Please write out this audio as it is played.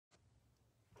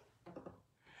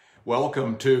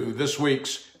Welcome to this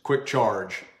week's Quick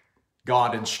Charge.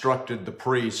 God instructed the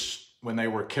priests when they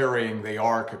were carrying the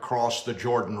ark across the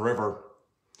Jordan River,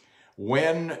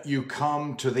 when you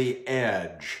come to the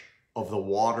edge of the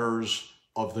waters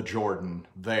of the Jordan,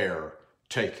 there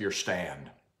take your stand.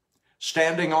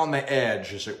 Standing on the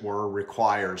edge, as it were,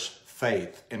 requires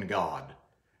faith in God,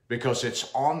 because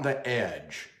it's on the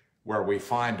edge where we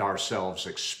find ourselves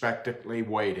expectantly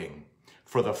waiting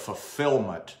for the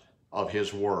fulfillment of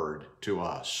His word to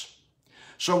us.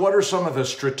 So what are some of the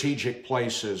strategic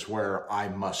places where I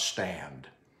must stand?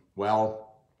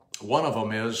 Well, one of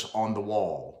them is on the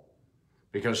wall,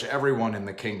 because everyone in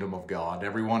the kingdom of God,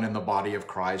 everyone in the body of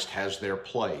Christ has their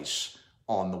place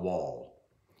on the wall.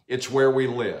 It's where we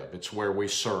live, it's where we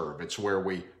serve, it's where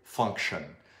we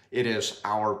function. It is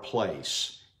our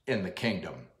place in the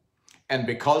kingdom. And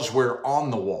because we're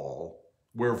on the wall,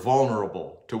 we're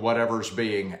vulnerable to whatever's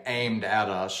being aimed at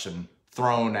us and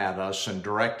thrown at us and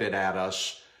directed at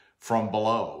us from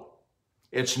below.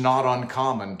 It's not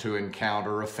uncommon to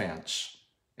encounter offense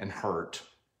and hurt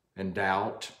and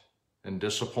doubt and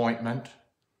disappointment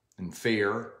and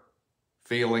fear,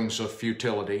 feelings of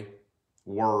futility,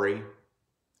 worry,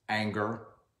 anger,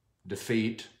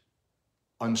 defeat,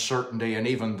 uncertainty, and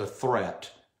even the threat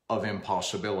of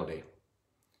impossibility.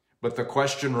 But the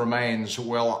question remains,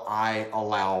 will I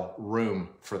allow room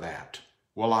for that?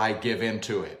 Will I give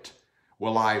into it?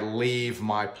 Will I leave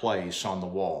my place on the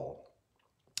wall?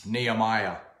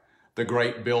 Nehemiah, the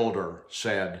great builder,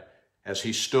 said, as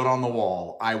he stood on the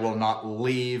wall, I will not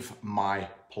leave my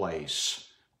place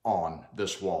on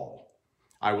this wall.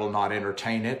 I will not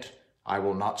entertain it. I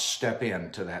will not step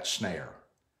into that snare.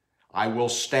 I will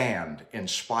stand in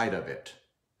spite of it,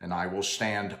 and I will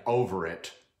stand over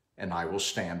it, and I will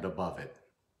stand above it.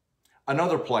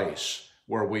 Another place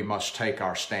where we must take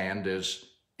our stand is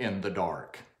in the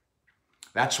dark.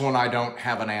 That's when I don't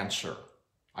have an answer.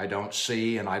 I don't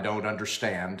see and I don't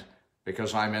understand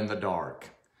because I'm in the dark.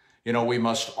 You know, we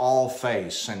must all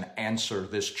face and answer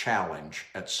this challenge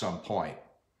at some point.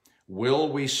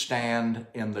 Will we stand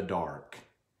in the dark?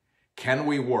 Can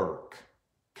we work?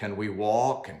 Can we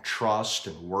walk and trust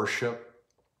and worship?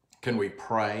 Can we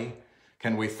pray?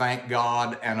 Can we thank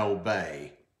God and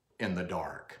obey in the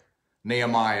dark?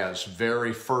 Nehemiah's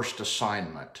very first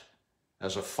assignment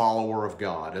as a follower of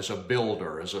God, as a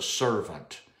builder, as a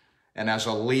servant, and as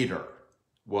a leader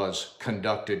was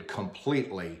conducted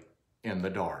completely in the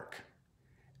dark.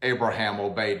 Abraham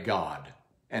obeyed God,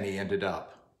 and he ended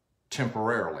up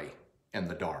temporarily in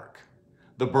the dark.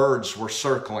 The birds were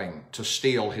circling to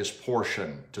steal his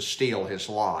portion, to steal his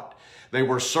lot. They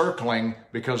were circling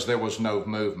because there was no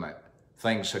movement.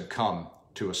 Things had come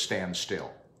to a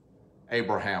standstill.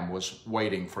 Abraham was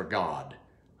waiting for God,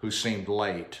 who seemed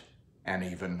late and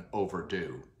even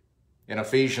overdue. In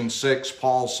Ephesians 6,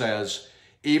 Paul says,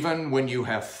 even when you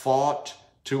have fought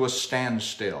to a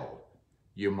standstill,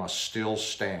 you must still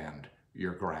stand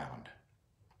your ground.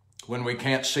 When we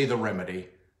can't see the remedy,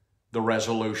 the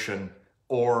resolution,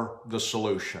 or the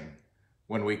solution,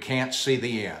 when we can't see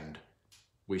the end,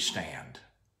 we stand.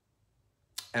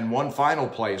 And one final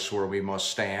place where we must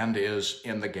stand is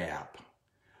in the gap.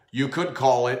 You could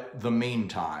call it the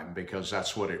meantime, because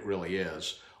that's what it really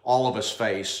is. All of us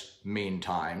face mean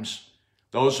times.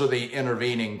 Those are the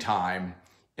intervening time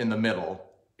in the middle,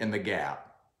 in the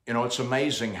gap. You know, it's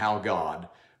amazing how God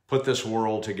put this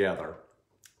world together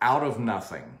out of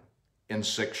nothing in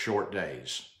 6 short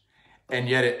days. And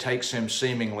yet it takes Him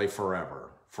seemingly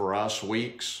forever, for us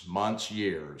weeks, months,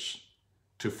 years,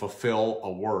 to fulfill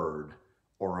a word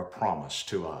or a promise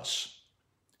to us.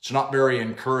 It's not very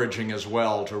encouraging as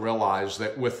well to realize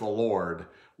that with the Lord,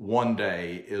 one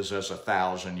day is as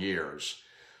 1,000 years.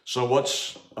 So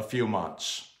what's a few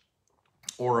months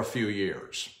or a few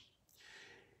years?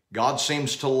 God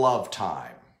seems to love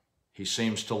time. He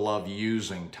seems to love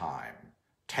using time,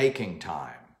 taking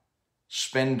time,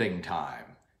 spending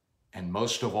time, and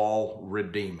most of all,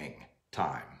 redeeming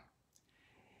time.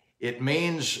 It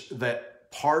means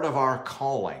that part of our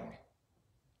calling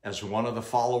as one of the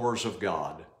followers of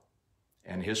God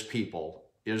and His people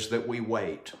is that we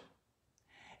wait.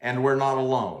 And we're not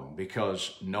alone,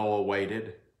 because Noah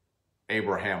waited,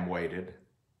 Abraham waited,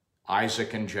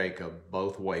 Isaac and Jacob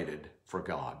both waited for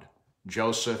God.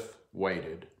 Joseph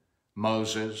waited,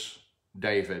 Moses,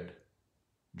 David,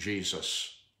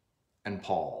 Jesus, and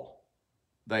Paul.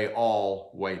 They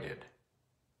all waited.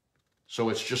 So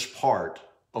it's just part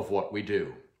of what we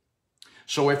do.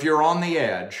 So if you're on the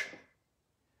edge,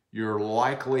 you're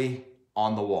likely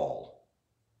on the wall,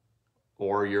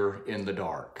 or you're in the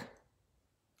dark,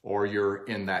 or you're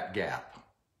in that gap.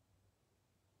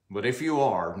 But if you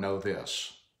are, know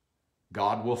this: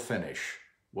 God will finish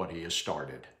what he has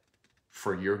started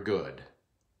for your good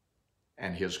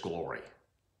and his glory.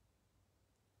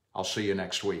 I'll see you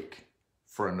next week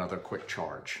for another quick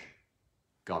charge.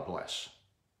 God bless.